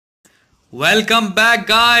Welcome back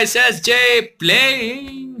guys, SJ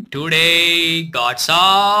playing today Gods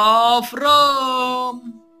of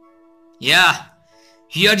Rome. Yeah,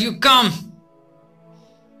 here you come.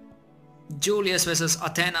 Julius versus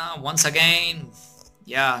Athena once again.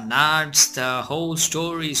 Yeah, now the whole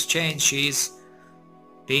story's changed. She's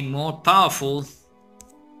been more powerful.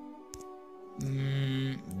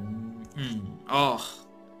 Oh.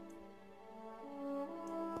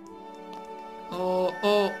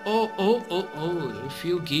 Oh, if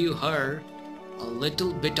you give her a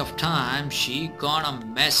little bit of time, she gonna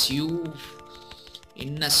mess you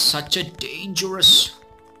in such a dangerous...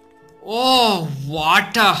 Oh,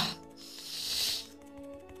 what a...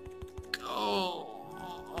 Oh.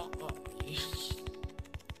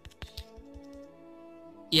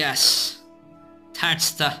 Yes,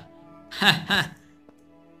 that's the...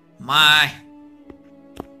 my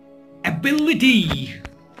ability.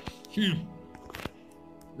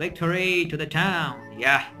 Victory to the town.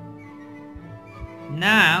 Yeah.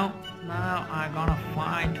 Now I'm gonna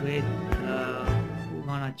fight with who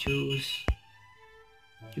gonna choose.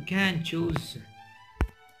 You can choose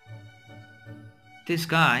this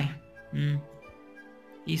guy.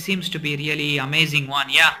 He seems to be really amazing one.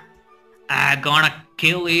 Yeah. I gonna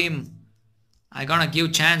kill him. I gonna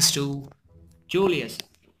give chance to Julius.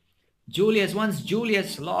 Once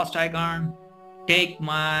Julius lost, I gonna take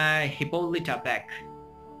my Hippolyta back.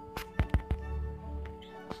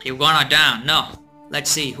 You gonna down? No. Let's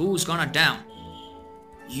see who's gonna down.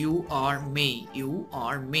 You are me. You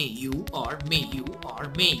are me. You are me. You are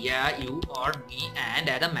me. Yeah, you are me. And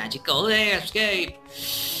at a magical escape.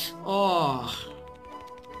 Oh.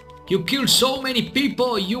 You killed so many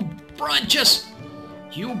people. You branches.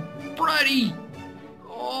 You bloody.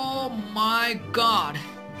 Oh my god.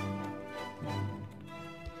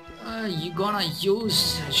 You gonna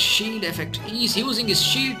use shield effect. He's using his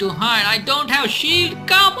shield to hide. I don't have shield.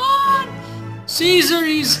 Come on! Caesar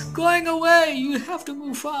is going away. You have to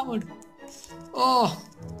move forward. Oh.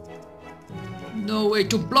 No way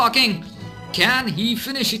to blocking. Can he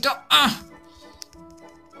finish it up?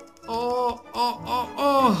 Oh.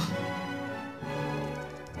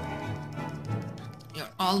 You're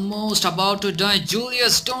almost about to die.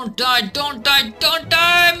 Julius, don't die. Don't die,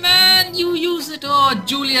 man. You use it. Oh,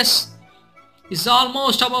 Julius is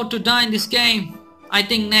almost about to die in this game. I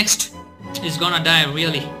think next he's gonna die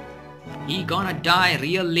really. He gonna die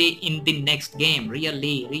really in the next game.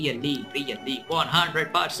 Really.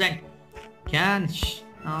 100%.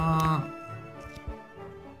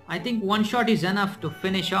 I think one shot is enough to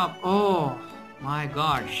finish up. Oh my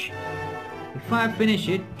gosh. If I finish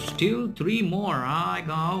it, still 3 more. I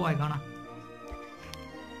gonna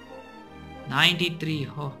 93.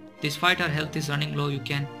 Oh, this fighter health is running low. You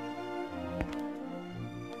can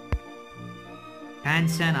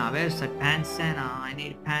Pansena. Where's the Pansena? I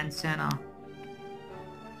need Pansena.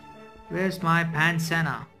 Where's my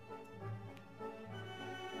Pansena?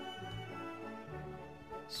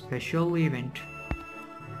 Special event.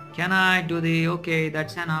 Can I do the... Okay,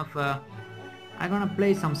 that's enough. I'm gonna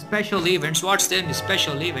play some special events. What's there in the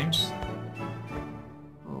special events?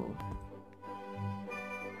 Oh.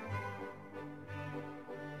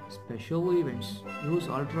 Special events. Use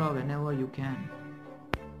Ultra whenever you can.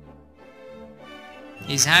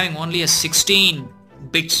 He's having only a 16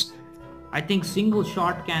 bits. I think single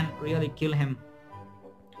shot can really kill him.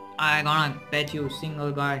 I gonna bet you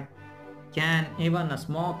single guy can, even a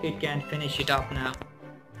small kid can finish it up now.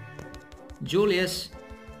 Julius,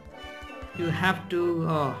 you have to...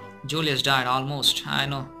 Oh, Julius died almost. I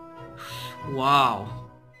know. Wow.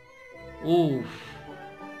 Ooh.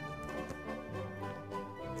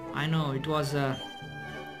 I know it was a...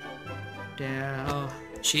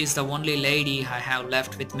 she's the only lady I have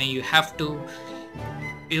left with me. You have to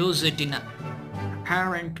use it in a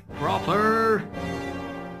apparent proper...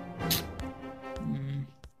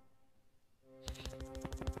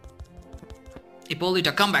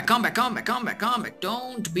 Hippolyta, come back.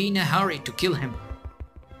 Don't be in a hurry to kill him.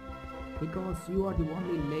 Because you are the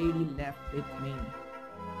only lady left with me.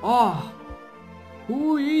 Oh!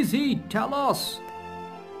 Who is he? Tell us!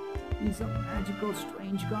 He's a magical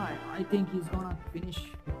strange guy. I think he's gonna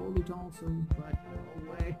finish Hippolyta also, but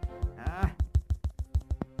no way.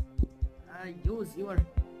 Use your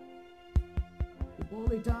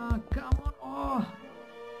Hippolyta, come on. Oh!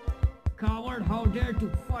 Coward, how dare to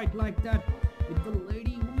fight like that with the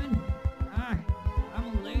lady woman? I'm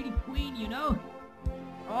a lady queen, you know.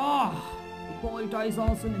 Oh! Hippolyta is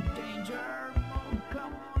also in danger. Oh,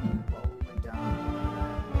 come on, Hippolyta.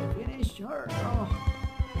 Finish her. Oh.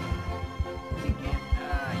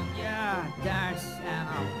 Yeah, that's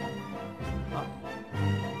enough. Oh.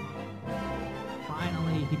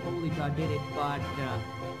 Hippolyta did it, but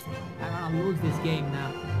I'm gonna lose this game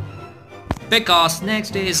now. Because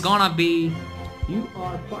next is gonna be you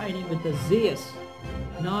are fighting with the Zeus,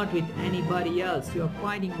 not with anybody else. You are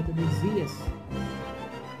fighting with the Zeus.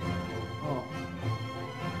 Oh,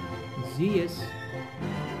 Zeus,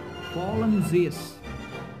 fallen Zeus.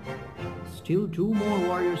 Still 2 more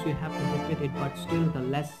warriors you have to defeat it, but still the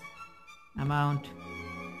less amount.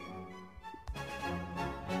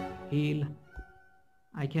 Heal.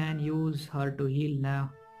 I can use her to heal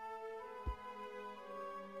now.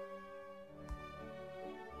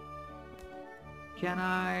 Can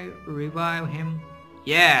I revive him?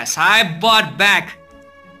 Yes, I bought back.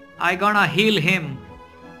 I gonna heal him.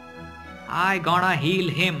 I gonna heal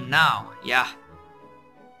him now. Yeah.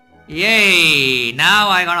 Yay! Now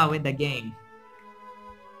I gonna win the game.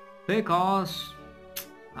 Because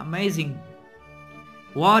amazing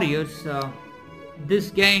warriors.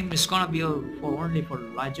 This game is gonna be only for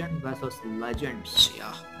legend versus legends.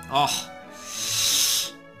 Yeah. Oh.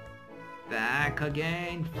 Back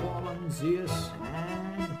again, fallen Zeus,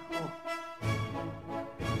 and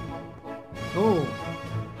oh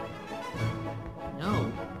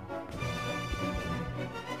no.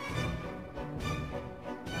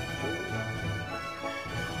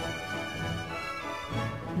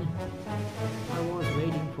 I was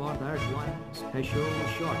waiting for that one special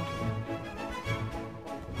shot.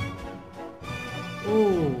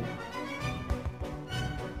 Oh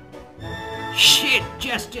shit,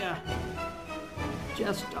 just an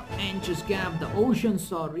inches gap. The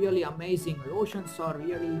oceans are really amazing. The oceans are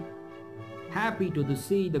really happy to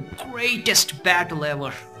see the greatest battle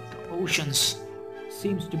ever. The oceans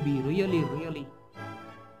seems to be really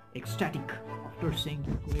ecstatic after seeing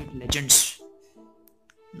the great legends.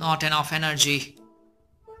 Not enough energy.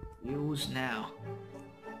 Use now.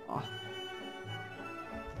 Oh.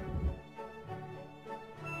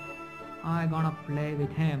 I gonna play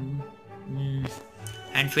with him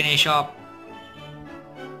and finish up.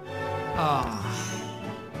 Oh,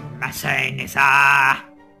 Masainisa.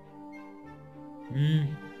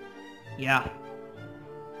 Yeah.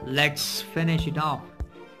 Let's finish it off.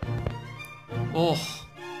 Oh,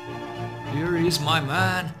 here is my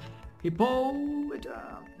man,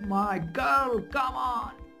 Hippolyta, my girl. Come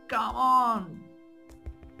on, come on.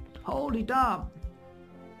 Hold it up.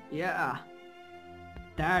 Yeah,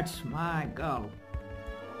 that's my girl.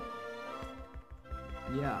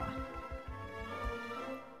 Yeah.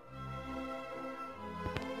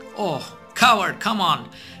 Oh, coward, come on.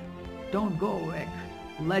 Don't go away.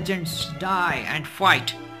 Legends die and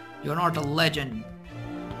fight. You're not a legend.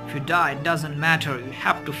 If you die, it doesn't matter. You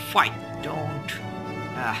have to fight. Don't.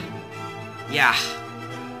 Yeah.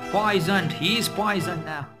 Poisoned. He's poisoned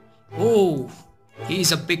now. Oh,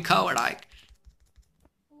 he's a big coward.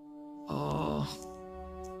 Oh.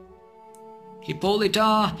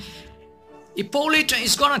 Hippolyta. Hippolyta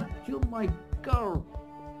is gonna kill my girl.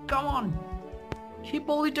 Come on.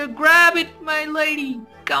 Hippolyta, grab it, my lady.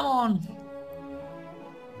 Come on.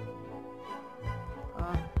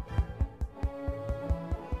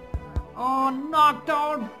 Oh, knocked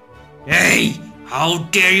out. Hey, how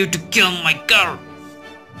dare you to kill my girl?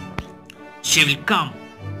 She will come.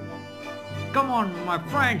 Come on, my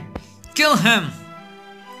friend. Kill him.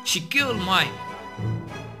 She killed my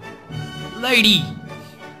lady.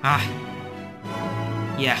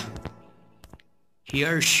 Yeah.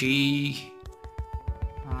 Here she.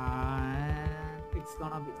 It's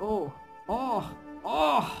gonna be. Oh.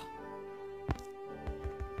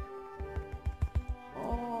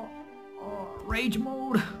 Rage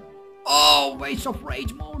mode. Oh, waste of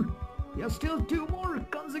rage mode. There's still 2 more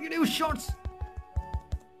consecutive shots.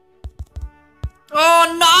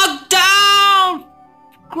 Oh, knocked down.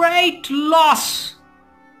 Great loss.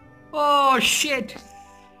 Oh shit.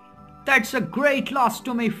 That's a great loss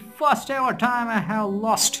to me. First ever time I have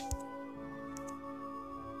lost.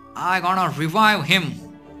 I gonna revive him.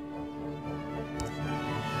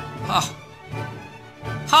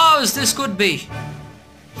 How is this could be?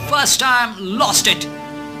 First time lost it.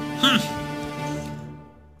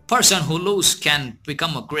 Person who lose can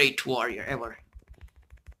become a great warrior ever.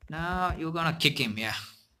 Now you're gonna kick him. Yeah,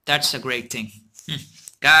 that's a great thing.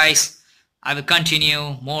 Guys, I will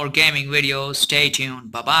continue more gaming videos. Stay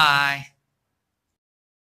tuned. Bye bye.